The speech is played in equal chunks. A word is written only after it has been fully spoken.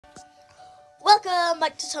Welcome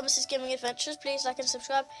back to Thomas's Gaming Adventures. Please like and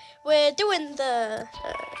subscribe. We're doing the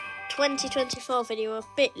 2024 video a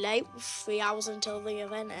bit late, 3 hours until the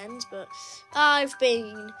event ends, but I've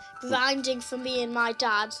been grinding for me and my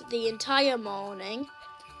dad the entire morning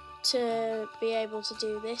to be able to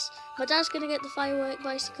do this. My dad's going to get the firework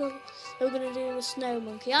bicycle. We're going to do the snow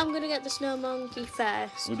monkey. I'm going to get the snow monkey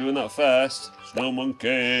first. We're doing that first. Snow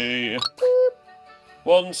monkey. Boop.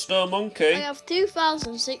 One snow monkey. I have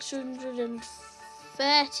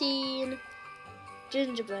 2,613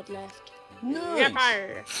 gingerbread left. Nice.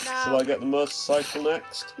 Now, Shall I get the motorcycle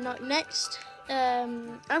next? not next.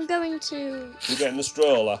 I'm going to... You're getting the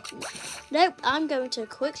stroller. Nope, I'm going to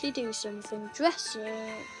quickly do something. Dress up.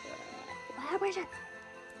 Where is it?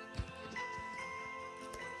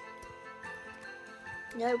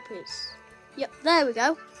 Nope, it's... Yep, there we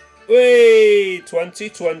go. Whee!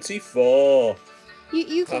 2024.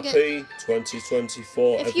 You can get... Happy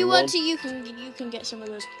 2024, If you want to, you can get some of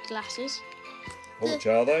those glasses. How much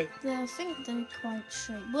are they? I think they're quite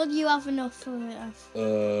cheap. Will you have enough for it?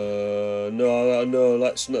 No,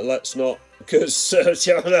 let's not, because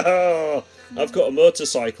I've got a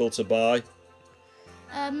motorcycle to buy.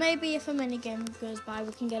 Maybe if a minigame goes by,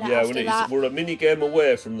 we can get it after that. We're a mini game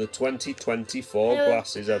away from the 2024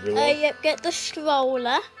 glasses, everyone. Yep, get the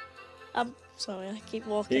stroller. Sorry, I keep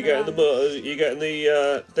walking. You getting the motor? You getting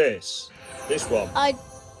the this one? I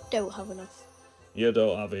don't have enough. You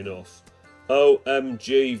don't have enough.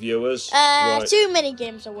 OMG, viewers. Right. 2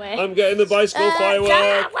 minigames away. I'm getting the bicycle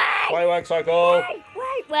firework. Firework cycle.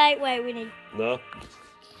 Wait, we need... No.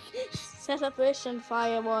 Set up this and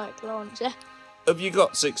firework launcher. Have you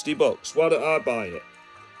got 60 bucks? Why don't I buy it?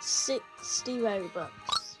 60 Robux.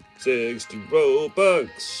 60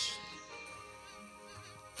 Robux.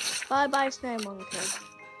 Bye, Snow Monkey.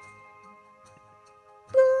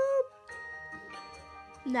 Boop.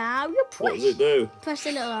 Now you press... What does it do? Press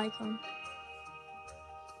the little icon.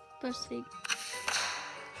 Press the...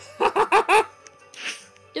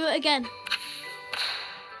 Do it again.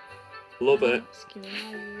 Love it.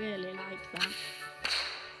 I really like that.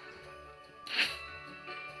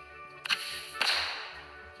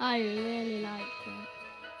 I really like that.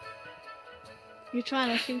 You're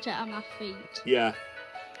trying to shoot it at my feet. Yeah.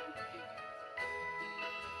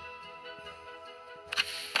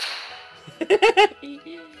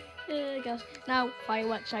 Gosh. Now,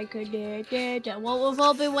 fireworks cycle. What we've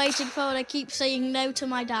all been waiting for, and I keep saying no to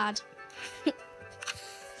my dad.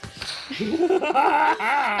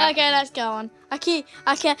 Okay, let's go on. I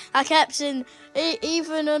kept saying,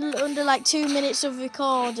 even under like 2 minutes of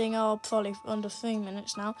recording, or probably under 3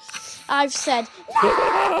 minutes now, I've said,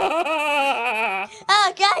 no!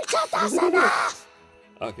 Okay, that's enough!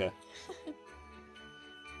 Okay.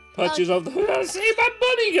 Patches of the... See my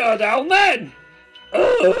money go down then!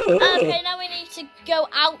 Okay, now we need to go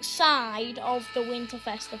outside of the Winter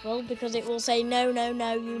Festival because it will say, no,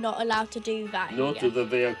 you're not allowed to do that Not here. to the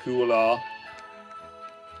vehicle.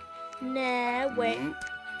 No, wait.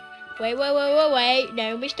 Wait.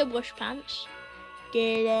 No, Mr. Bush Pants.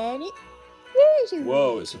 Get on it. Where is it?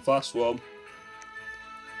 Whoa, it's a fast one.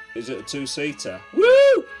 Is it a 2-seater?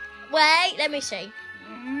 Woo! Wait, let me see.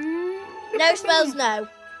 No spells, no.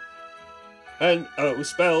 And,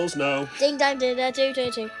 spells, no. Ding dang ding dang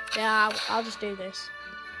do. Yeah, I'll just do this.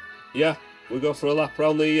 Yeah, we'll go for a lap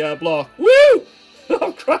around the block. Woo!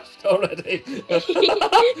 I've crashed already. If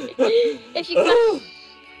you crash,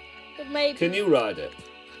 maybe. Can you ride it?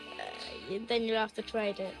 Then you'll have to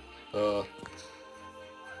trade it.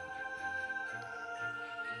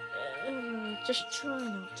 Just try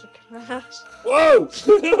not to crash. Whoa!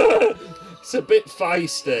 It's a bit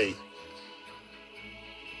feisty.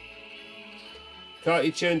 Can't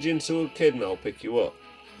you change into a kid and I'll pick you up?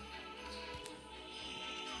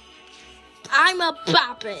 I'm a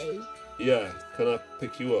babby. Yeah, can I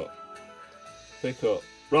pick you up? Pick up.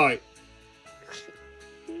 Right.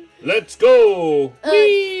 Let's go!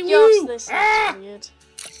 Wee, woo. This is weird.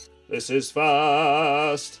 This is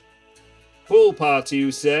fast. Pool party,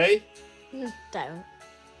 you say? Don't.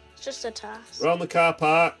 It's just a task. Around the car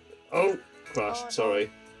park. Oh, crashed, Oh, no.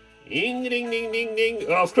 sorry. Ding, ding, ding, ding, ding.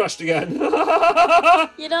 Oh, I've crashed again.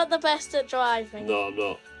 You're not the best at driving. No, I'm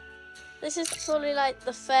not. This is probably like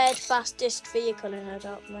the third fastest vehicle in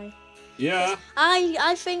Adopt Me. Yeah.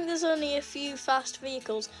 I think there's only a few fast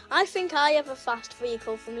vehicles. I think I have a fast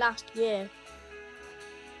vehicle from last year.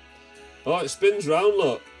 Oh, it spins round,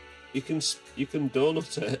 look. You can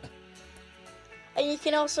donut it. And you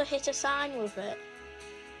can also hit a sign with it.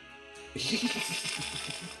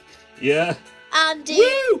 Yeah. And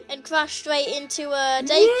crash straight into a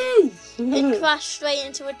Woo! and crash straight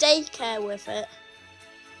into a daycare with it.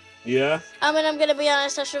 Yeah? I mean, I'm going to be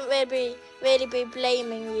honest, I shouldn't really be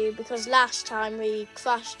blaming you because last time we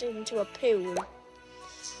crashed into a pool.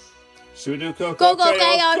 Should we do Coco Go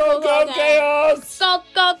Chaos? Chaos! Go Chaos!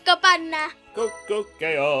 Go Cabana! Go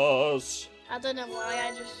Chaos! I don't know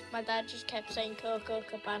why, my dad just kept saying Coco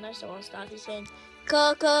Cabana, so I started saying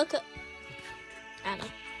Coco Cabana.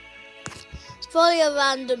 It's probably a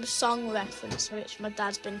random song reference which my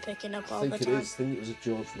dad's been picking up all the time. I think it was a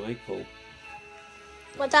George Michael.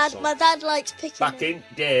 My dad likes picking Back in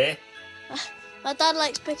day. My dad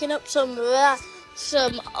likes picking up some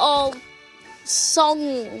old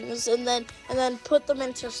songs and then put them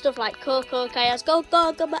into stuff like Coco Chaos. Go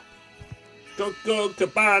Cabana. Go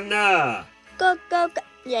Cabana. Go.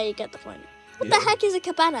 Yeah, you get the point. What the heck is a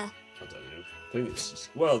cabana? I don't know. I think it's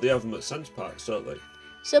they have them at Centre Parks, don't they?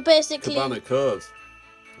 So basically, Cabana Cove.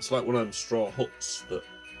 It's like one of them straw huts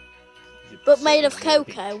but made of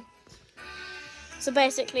cocoa. So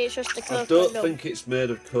basically, it's just a cocoa. I don't think it's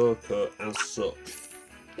made of cocoa as such.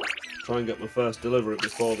 Try and get my first delivery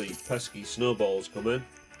before the pesky snowballs come in.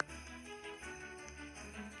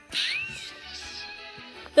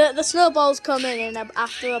 The snowballs come in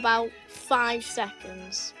after about 5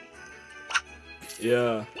 seconds.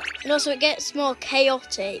 Yeah. And also, it gets more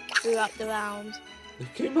chaotic throughout the round.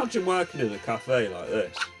 Can you imagine working in a cafe like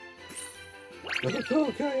this?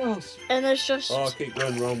 Go Chaos! And there's just... Oh, I keep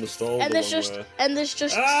going around the stall. And there's just snowballs. And there's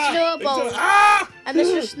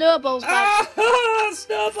just snowballs.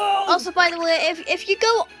 Snowballs! Also, by the way, if you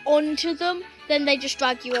go onto them, then they just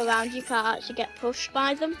drag you around. You can't actually get pushed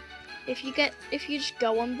by them. If you just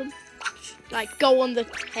go on them, like go on the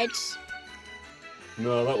heads.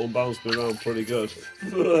 No, that one bounced me around pretty good.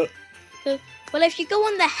 Well, if you go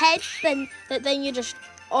on the head, then you're just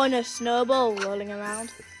on a snowball rolling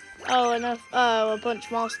around. Oh, and a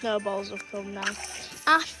bunch more snowballs have come now.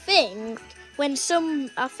 I think it's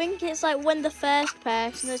like when the first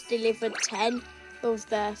person has delivered 10 of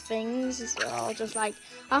their things, or just like,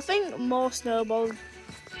 I think more snowballs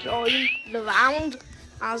join the round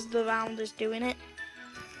as the round is doing it.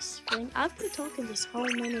 I've been talking this whole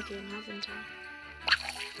minigame, haven't I?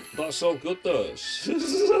 That's all good though.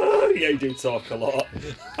 Yeah, you do talk a lot.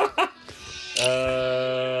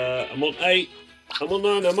 I'm on 8. I'm on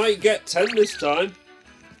 9. I might get 10 this time.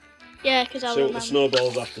 Yeah, because I see what the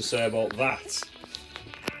snowballs have to say about that.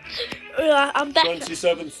 I'm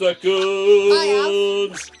 27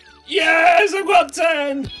 seconds. Yes, I've got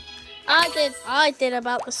 10. I did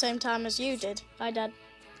about the same time as you did. Hi, Dad.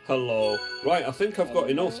 Hello. Right, I think I've got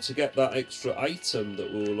enough to get that extra item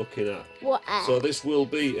that we were looking at. What? So this will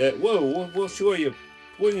be... whoa, what's you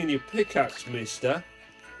winging your pickaxe, mister?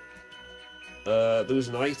 There was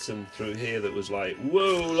an item through here that was like,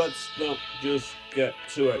 whoa, let's not just get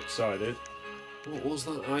too excited. What was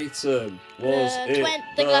that item? The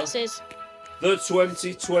glasses. The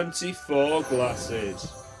 2024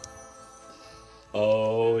 glasses.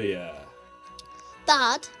 Oh, yeah.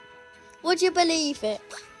 Dad, would you believe it?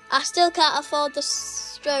 I still can't afford the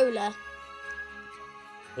stroller.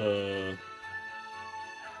 Really?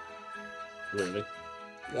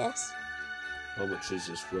 Yes. How much is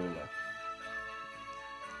this stroller?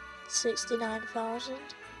 69,000.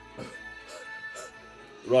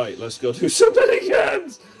 Right, let's go do some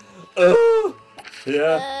minigames.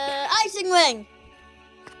 Yeah. Icing ring.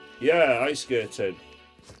 Yeah, ice skating.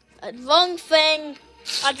 Wrong thing.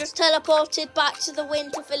 I just teleported back to the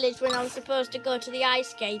winter village when I was supposed to go to the ice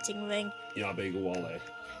skating ring. Yeah, big Wally.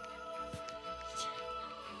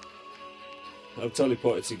 I've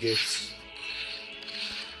teleported to gifts.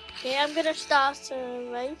 Okay, I'm gonna start a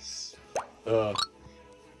race.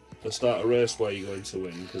 Let's start a race where you're going to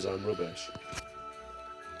win, because I'm rubbish.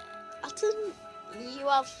 You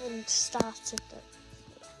haven't started it.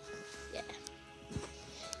 Yeah.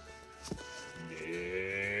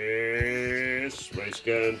 Yes, race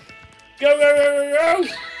gun. Go!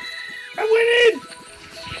 I'm winning!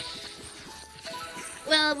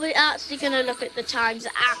 Well, we're actually going to look at the times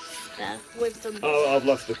after with them. Oh, I've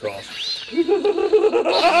left the cross. I'm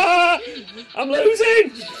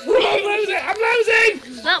losing! I'm losing!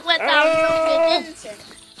 That went down lovely, didn't it?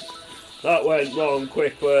 That went wrong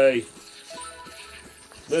quickly.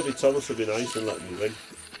 Maybe Thomas would be nice and let me win.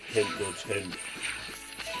 Hint, nudge, hint.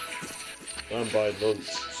 I'm buying lunch,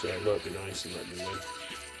 so it might be nice and let me win.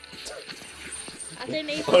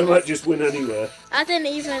 I might just win anywhere. I didn't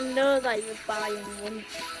even know that you were buying lunch.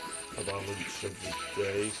 I buy lunch every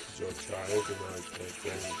day because you're a child and I take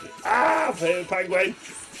care. Ah! Favorite penguin!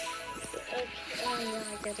 Oh yeah,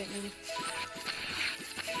 I get it now.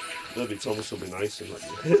 Maybe Thomas will be nice and let me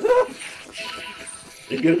win.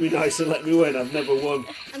 You're gonna be nice and let me win. I've never won.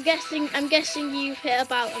 I'm guessing you've hit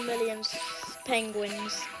about 1 million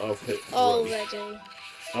penguins I've hit 3. already.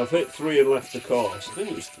 I've hit 3 and left the course. I think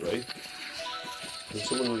it was 3. Can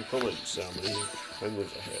someone in the comments say how many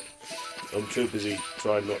penguins I hit? I'm too busy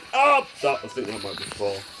trying not. Oh, I think that might be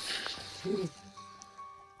 4.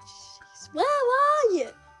 Where are you?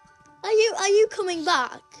 Are you coming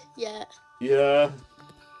back yet? Yeah.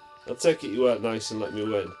 I take it you weren't nice and let me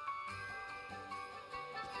win.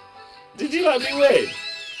 Did you let me win?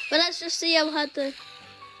 But let's just see how hard the.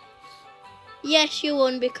 Yes, you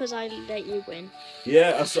won because I let you win.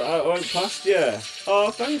 Yeah, I went past you.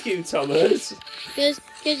 Oh, thank you, Thomas.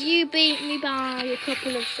 Because you beat me by a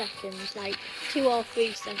couple of seconds, like 2 or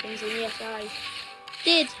 3 seconds, and yes, I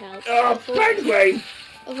did help. Oh, penguin!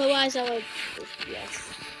 Otherwise, I would. Yes.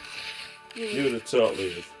 You would have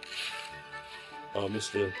totally have. Oh,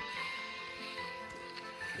 Mr.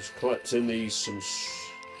 Just collecting these some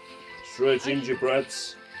stray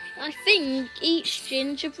gingerbreads. I think each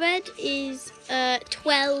gingerbread is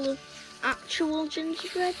 12 actual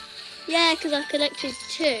gingerbread. Yeah, because I collected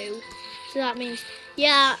 2, so that means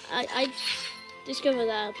I discovered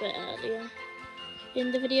that a bit earlier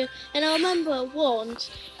in the video. And I remember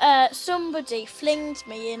once somebody flinged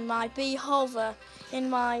me in my bee hover, in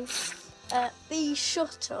my bee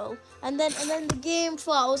shuttle, and then the game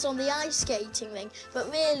thought I was on the ice skating ring,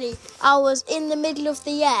 but really I was in the middle of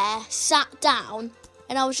the air, sat down,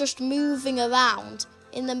 and I was just moving around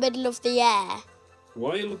in the middle of the air.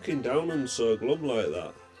 Why are you looking down and so glum like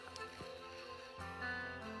that?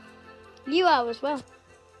 You are as well.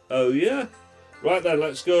 Oh yeah? Right then,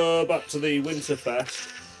 let's go back to the Winterfest.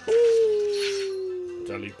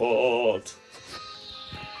 Teleport.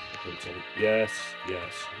 Yes,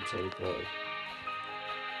 I'm teleporting.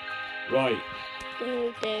 Right.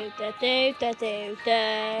 Do do do do do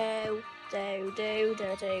do do do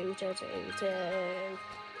do do do do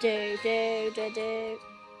do do do do.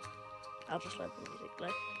 I'll just let the music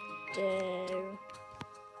play. Do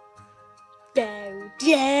do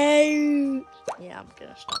do. Yeah, I'm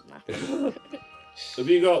gonna stop now. Have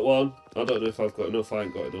you got one? I don't know if I've got enough. I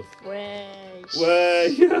ain't got enough. Where?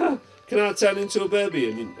 Yeah. Can I turn into a baby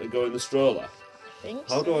and go in the stroller? I think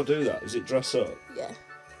How so. do I do that? Is it dress up? Yeah.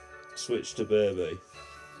 Switch to baby.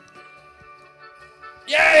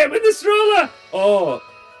 Yeah, I'm in the stroller. Oh,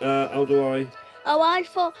 how do I? Oh, I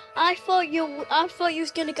thought you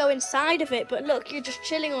was gonna go inside of it, but look, you're just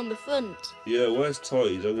chilling on the front. Yeah, where's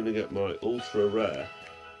toys? I'm gonna get my ultra rare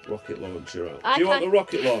rocket launcher out. I Do you want the can't-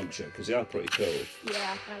 rocket launcher? Because they are pretty cool.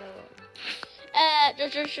 Yeah, I know.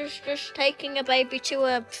 Just taking a baby to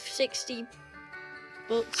a 60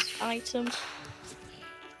 bucks item.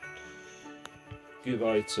 Give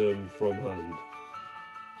item from hand.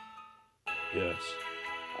 Yes.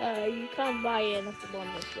 You can't buy it at the one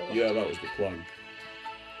that's the Yeah, that was the plan.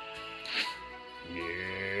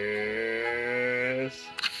 Yes.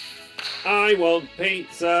 I want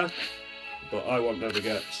pizza, but I want never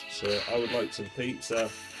gets, so I would like some pizza.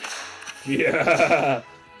 Yeah.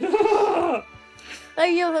 Oh,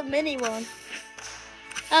 you have a mini one.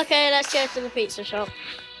 Okay, let's go to the pizza shop.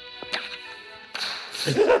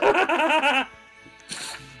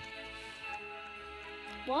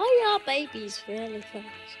 Why are babies really fast?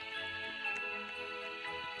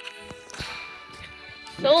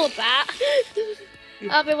 All that.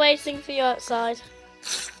 I'll be waiting for you outside.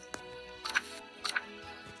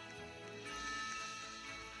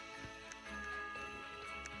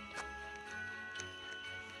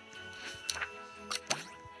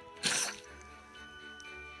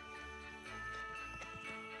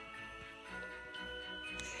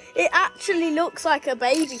 It actually looks like a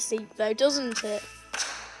baby seat though, doesn't it?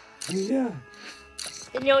 Yeah.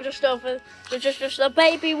 And you're just a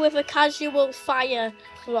baby with a casual fire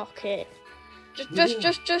rocket. Just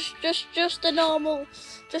a normal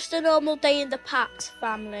day in the Pat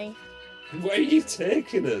family. Where are you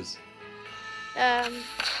taking us?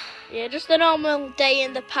 Yeah, just a normal day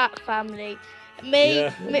in the Pat family.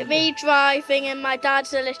 Me driving, and my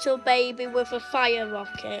dad's a little baby with a fire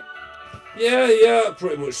rocket. Yeah, that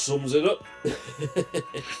pretty much sums it up.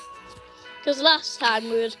 Because last time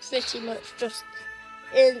we was pretty much just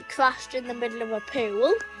crashed in the middle of a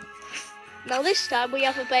pool. Now this time we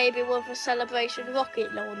have a baby with a celebration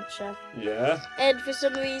rocket launcher. Yeah. And for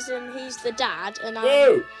some reason he's the dad, and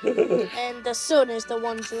Whoa! and the son is the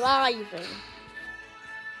one driving.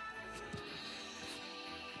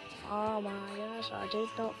 Oh my gosh, I did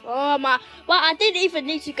not. Oh my. Well, I didn't even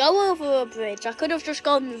need to go over a bridge. I could have just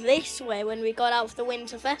gone this way when we got out of the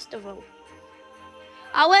Winter Festival.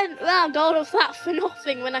 I went round all of that for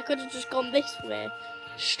nothing when I could have just gone this way.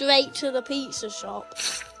 straight to the pizza shop.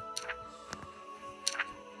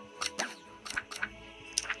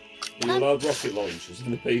 Are you allowed rocket launchers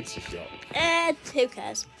in the pizza shop? Who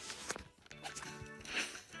cares?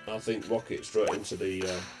 I think rocket straight into the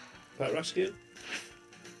pet rescue.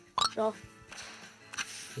 Sure.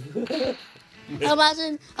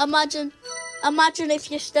 Imagine if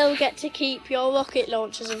you still get to keep your rocket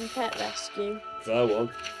launchers in pet rescue. Fair one.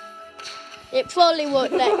 It probably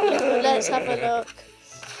won't let you, but let's have a look.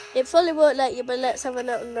 It probably won't let you, but let's have a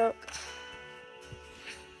little look.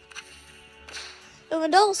 Oh,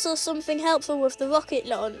 and also something helpful with the rocket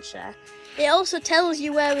launcher. It also tells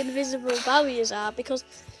you where invisible barriers are, because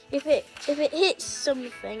if it hits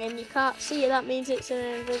something and you can't see it, that means it's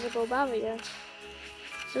an invisible barrier.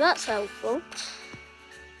 So that's helpful.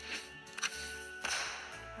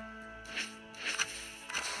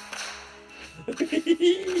 I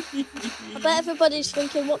bet everybody's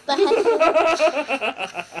thinking, what the heck?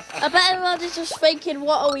 I bet everybody's just thinking,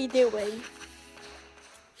 what are we doing?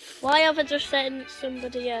 Why have I just sent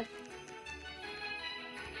somebody a...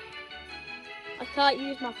 I can't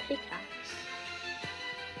use my pickaxe.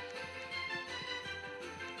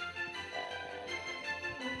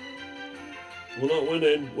 We're not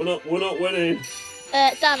winning. We're not winning.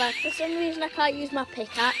 Dana, for some reason I can't use my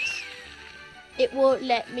pickaxe. It won't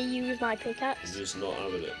let me use my pickaxe. You're just not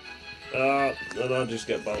having it. And I just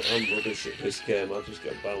get bounced. I'm rubbish at this game. I just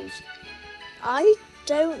get bounced. I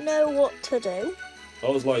don't know what to do. I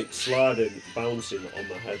was like sliding, bouncing on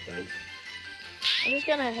my head then. I'm just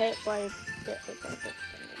gonna hit by bit.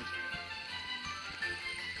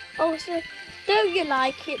 Oh, so don't you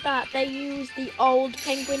like it that they use the old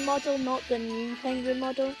penguin model, not the new penguin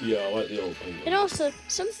model? Yeah, I like the old penguin. And also,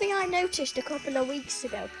 something I noticed a couple of weeks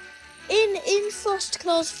ago. In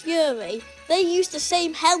Frostclaw's Fury, they use the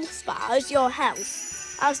same health bar as your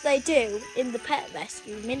health as they do in the pet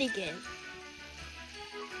rescue minigame.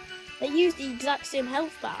 They use the exact same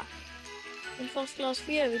health bar in Frostclaw's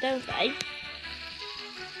Fury, don't they?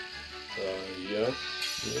 Yeah.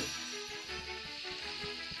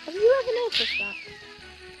 Have you ever noticed that?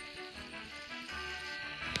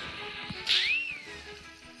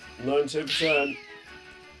 %.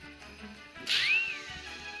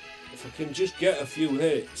 If I can just get a few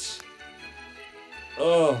hits.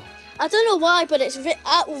 Oh. I don't know why, but it's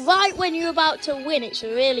right when you're about to win, it's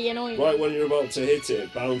really annoying. Right when you're about to hit it,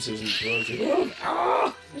 it bounces and throws you.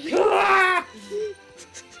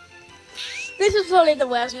 This is probably the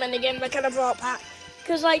worst minigame they could have brought back.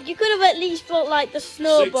 Because, like, you could have at least brought, like, the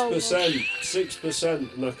snowball.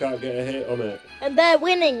 6%, and I can't get a hit on it. And they're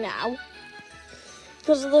winning now.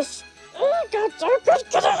 Because of this. Oh, God,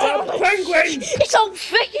 penguin! It's on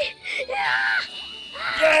freaking.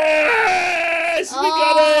 Yes! We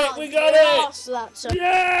got it! We got it!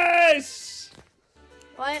 Yes!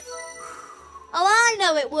 Why? Oh, I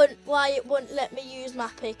know why it wouldn't let me use my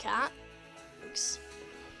pickaxe.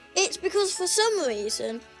 It's because for some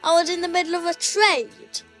reason I was in the middle of a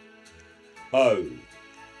trade. Oh.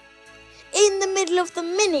 In the middle of the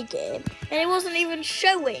minigame, and it wasn't even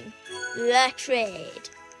showing the trade.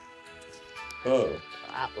 Oh.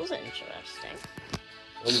 That was interesting.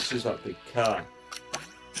 How much is that big car?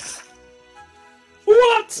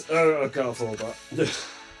 What? Oh, I can't afford that.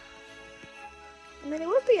 I mean, it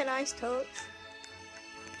would be a nice touch.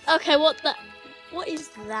 Okay, what is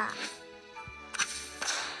that?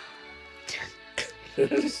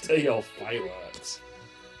 Stay off fireworks.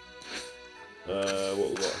 What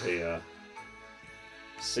we got here?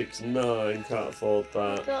 6-9, can't afford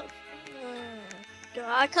that.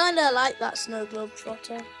 I kind of like that snow globe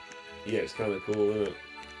trotter. Yeah, it's kind of cool, isn't it?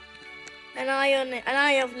 And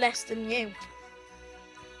I have less than you.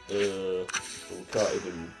 We can't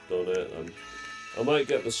even donate them. I might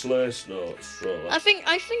get the sleigh stroller. I think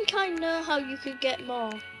I know how you could get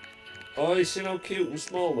more. Oh, you see how cute and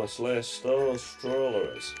small my sleigh stroller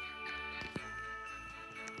is?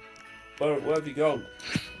 Where have you gone?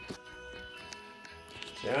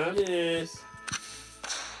 Janice!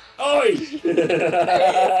 Oi!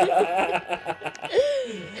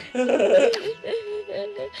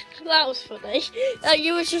 That was funny.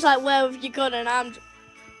 You were just like, where have you gone? And I'm...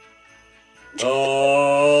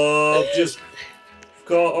 Oh, I've just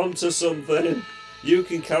got onto something. You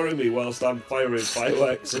can carry me whilst I'm firing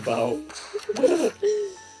fireworks about.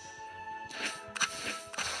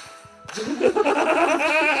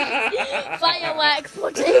 Firework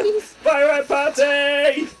parties! Firework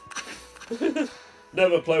party!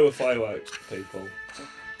 Never play with fireworks, people.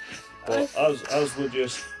 But as we're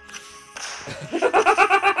just...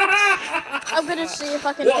 I I'm gonna see if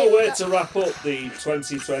I can. What a hit way that. to wrap up the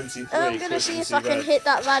 2023 I'm gonna see if I can hit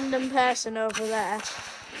that random person over there.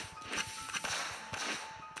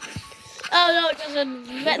 Oh no, there's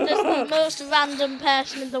the most random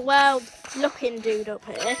person in the world looking dude up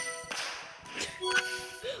here.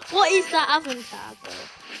 What is that avatar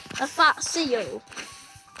though? A fat seal?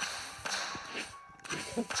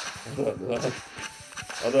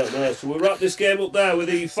 I don't know. So we'll wrap this game up there with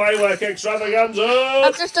the firework extravaganza.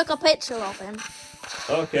 I've just took a picture of him.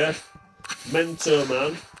 Okay. Mentor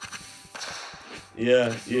man.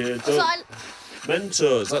 Yeah, don't.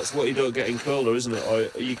 Mentos, that's what you don't get in cola, isn't it?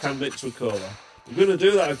 Or you can mix with cola. We're going to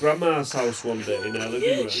do that at Grandma's house one day in our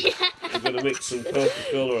living room. Yeah. We're going to mix some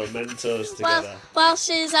Coca-Cola and Mentos together. While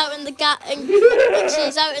she's out in the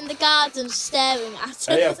she's out in the garden staring at us.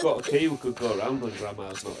 Hey, I've got a key. We could go around when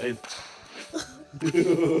Grandma's not in.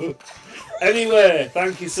 Anyway,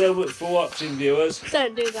 thank you so much for watching, viewers.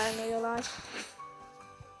 Don't do that in real life.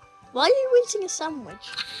 Why are you eating a sandwich?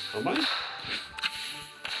 Am I?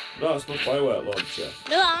 No, it's my firework launcher.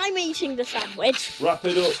 No, I'm eating the sandwich. Wrap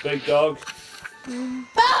it up, big dog.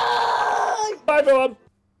 Bye! Bye, everyone.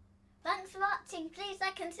 Thanks for watching. Please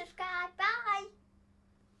like and subscribe. Bye.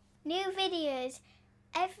 New videos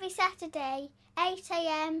every Saturday, 8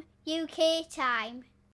 AM UK time.